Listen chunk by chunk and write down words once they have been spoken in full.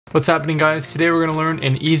What's happening, guys? Today we're going to learn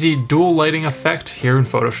an easy dual lighting effect here in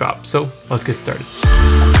Photoshop. So let's get started.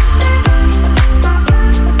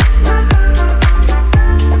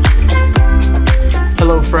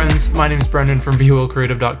 Hello friends, my name is Brendan from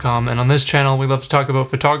BeWillCreative.com, and on this channel we love to talk about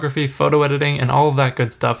photography, photo editing, and all of that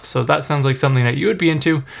good stuff. So if that sounds like something that you would be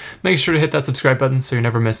into, make sure to hit that subscribe button so you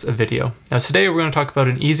never miss a video. Now today we're going to talk about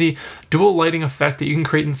an easy dual lighting effect that you can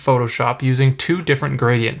create in Photoshop using two different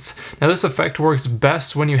gradients. Now this effect works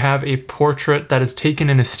best when you have a portrait that is taken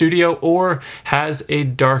in a studio or has a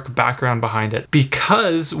dark background behind it,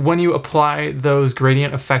 because when you apply those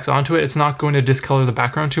gradient effects onto it, it's not going to discolor the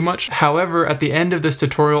background too much. However, at the end of this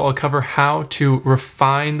tutorial, I'll cover how to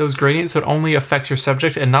refine those gradients so it only affects your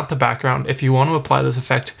subject and not the background if you want to apply this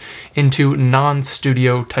effect into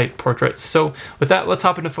non-studio type portraits. So with that, let's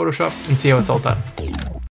hop into Photoshop and see how it's all done.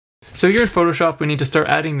 So here in Photoshop, we need to start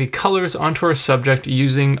adding the colors onto our subject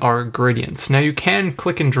using our gradients. Now you can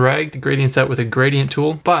click and drag the gradients out with a gradient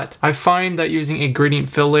tool, but I find that using a gradient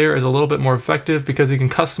fill layer is a little bit more effective because you can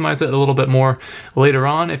customize it a little bit more later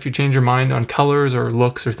on if you change your mind on colors or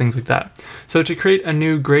looks or things like that. So to create a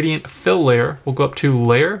new gradient fill layer, we'll go up to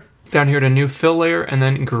Layer, down here to New Fill Layer, and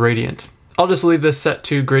then Gradient. I'll just leave this set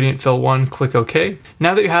to Gradient Fill 1, click OK.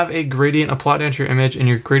 Now that you have a gradient applied onto your image and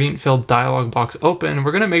your Gradient Fill dialog box open,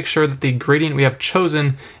 we're going to make sure that the gradient we have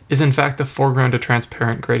chosen is in fact the foreground to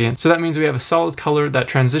transparent gradient. So that means we have a solid color that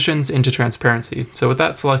transitions into transparency. So with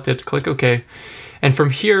that selected, click OK. And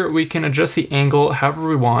from here, we can adjust the angle however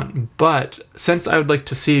we want, but since I would like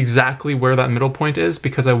to see exactly where that middle point is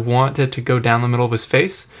because I want it to go down the middle of his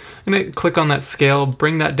face, I'm gonna click on that scale,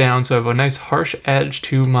 bring that down so I have a nice harsh edge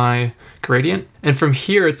to my gradient. And from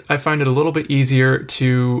here, I find it a little bit easier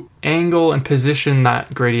to angle and position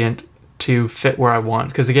that gradient to fit where I want,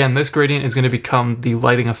 because again, this gradient is going to become the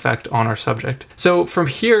lighting effect on our subject. So from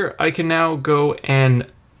here, I can now go and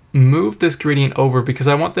move this gradient over because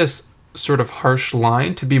I want this sort of harsh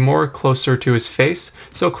line to be more closer to his face.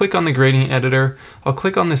 So I'll click on the gradient editor, I'll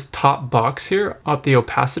click on this top box here at the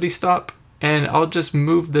opacity stop, and I'll just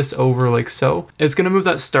move this over like so. It's going to move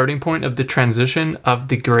that starting point of the transition of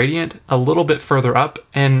the gradient a little bit further up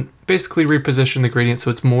and basically reposition the gradient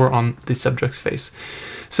so it's more on the subject's face.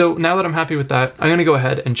 So now that I'm happy with that, I'm going to go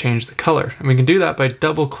ahead and change the color. And we can do that by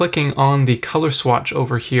double clicking on the color swatch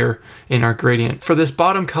over here in our gradient. For this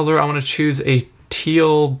bottom color, I want to choose a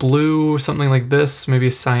teal blue, something like this, maybe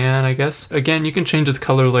a cyan, I guess. Again, you can change its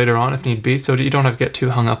color later on if need be, so you don't have to get too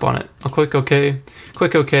hung up on it. I'll click OK,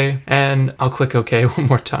 and I'll click OK one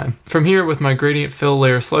more time. From here, with my gradient fill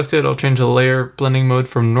layer selected, I'll change the layer blending mode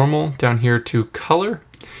from normal down here to color.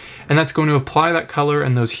 And that's going to apply that color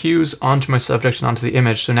and those hues onto my subject and onto the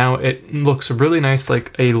image. So now it looks really nice,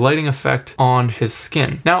 like a lighting effect on his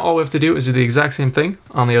skin. Now all we have to do is do the exact same thing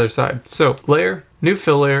on the other side. So layer, new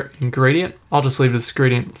fill layer, and gradient. I'll just leave this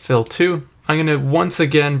gradient fill 2. I'm going to once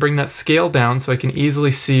again bring that scale down so I can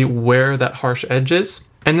easily see where that harsh edge is.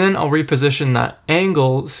 And then I'll reposition that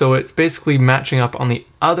angle so it's basically matching up on the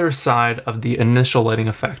other side of the initial lighting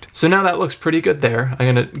effect. So now that looks pretty good there. I'm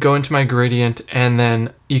gonna go into my gradient and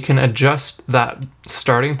then you can adjust that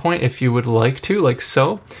starting point if you would like to, like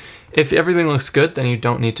so. If everything looks good, then you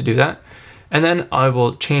don't need to do that. And then I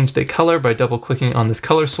will change the color by double clicking on this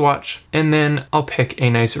color swatch. And then I'll pick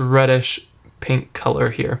a nice reddish pink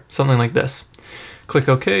color here, something like this. Click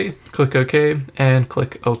OK, and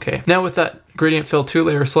click OK. Now with that gradient fill 2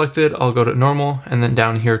 layer selected, I'll go to normal and then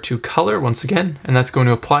down here to color once again, and that's going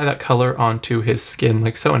to apply that color onto his skin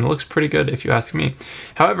like so, and it looks pretty good if you ask me.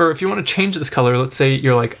 However, if you want to change this color, let's say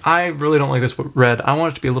you're like, I really don't like this red, I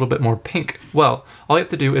want it to be a little bit more pink. Well, all you have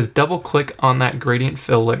to do is double click on that gradient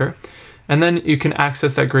fill layer, and then you can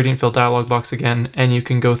access that gradient fill dialog box again, and you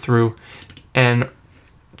can go through and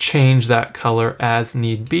change that color as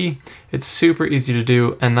need be. It's super easy to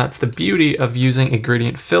do, and that's the beauty of using a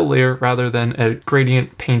gradient fill layer rather than a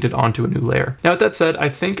gradient painted onto a new layer. Now with that said, I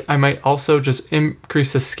think I might also just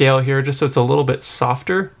increase the scale here just so it's a little bit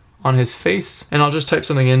softer on his face, and I'll just type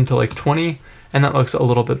something into like 20, and that looks a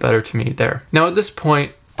little bit better to me there. Now at this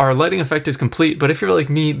point, our lighting effect is complete, but if you're like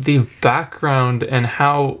me, the background and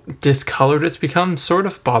how discolored it's become sort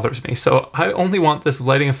of bothers me. So I only want this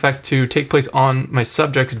lighting effect to take place on my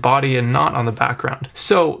subject's body and not on the background.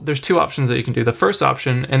 So there's two options that you can do. The first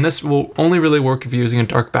option, and this will only really work if you're using a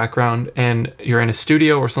dark background and you're in a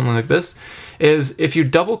studio or something like this, is if you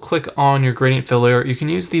double click on your gradient fill layer, you can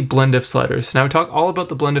use the blend if sliders. Now we talk all about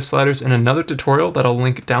the blend if sliders in another tutorial that I'll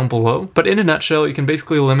link down below, but in a nutshell, you can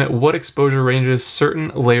basically limit what exposure ranges certain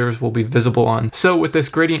layers will be visible on. So with this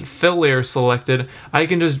gradient fill layer selected, I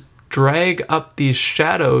can just drag up these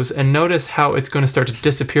shadows and notice how it's going to start to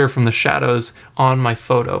disappear from the shadows on my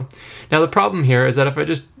photo. Now the problem here is that if I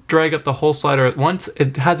just drag up the whole slider at once,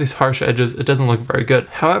 it has these harsh edges, it doesn't look very good.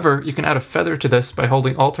 However, you can add a feather to this by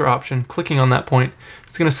holding Alt or Option, clicking on that point.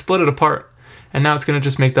 It's going to split it apart, and now it's going to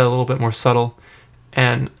just make that a little bit more subtle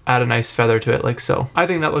and add a nice feather to it like so. I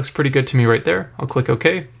think that looks pretty good to me right there. I'll click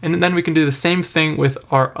OK, and then we can do the same thing with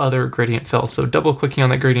our other gradient fill. So double clicking on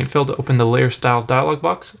that gradient fill to open the layer style dialog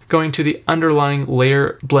box, going to the underlying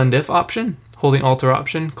layer blend if option, holding Alt or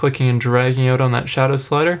Option, clicking and dragging out on that shadow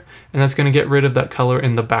slider, and that's going to get rid of that color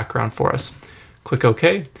in the background for us. Click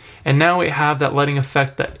OK, and now we have that lighting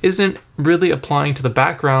effect that isn't really applying to the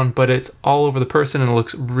background, but it's all over the person and it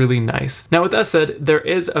looks really nice. Now with that said, there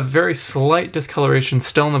is a very slight discoloration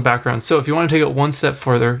still in the background, so if you want to take it one step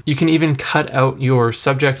further, you can even cut out your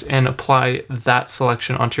subject and apply that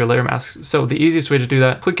selection onto your layer masks. So the easiest way to do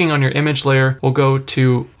that, clicking on your image layer, we'll go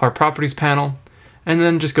to our properties panel, and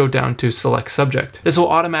then just go down to select subject. This will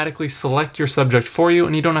automatically select your subject for you,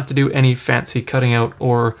 and you don't have to do any fancy cutting out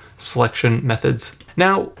or selection methods.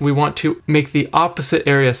 Now we want to make the opposite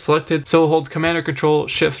area selected, so we'll hold Command or Control,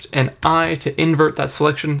 Shift and I to invert that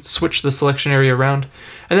selection, switch the selection area around,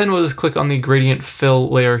 and then we'll just click on the gradient fill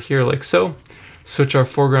layer here like so, switch our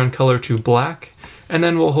foreground color to black, and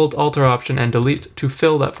then we'll hold Alt or Option and Delete to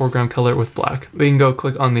fill that foreground color with black. We can go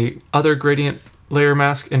click on the other gradient layer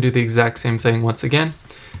mask and do the exact same thing once again.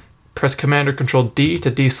 Press Command or Control D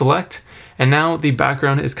to deselect, and now the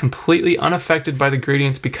background is completely unaffected by the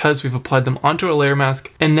gradients because we've applied them onto a layer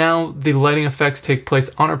mask, and now the lighting effects take place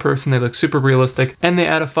on our person. They look super realistic, and they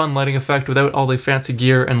add a fun lighting effect without all the fancy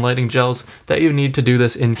gear and lighting gels that you need to do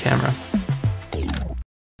this in camera.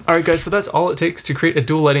 Alright guys, so that's all it takes to create a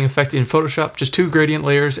dual lighting effect in Photoshop. Just 2 gradient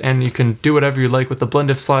layers, and you can do whatever you like with the blend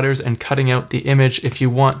if sliders and cutting out the image if you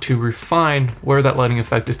want to refine where that lighting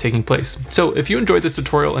effect is taking place. So if you enjoyed this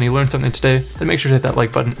tutorial and you learned something today, then make sure to hit that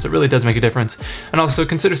like button, as it really does make a difference. And also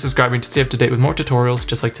consider subscribing to stay up to date with more tutorials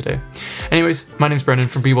just like today. Anyways, my name's Brendan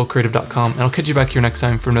from BeWellCreative.com, and I'll catch you back here next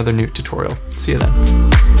time for another new tutorial. See you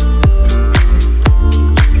then.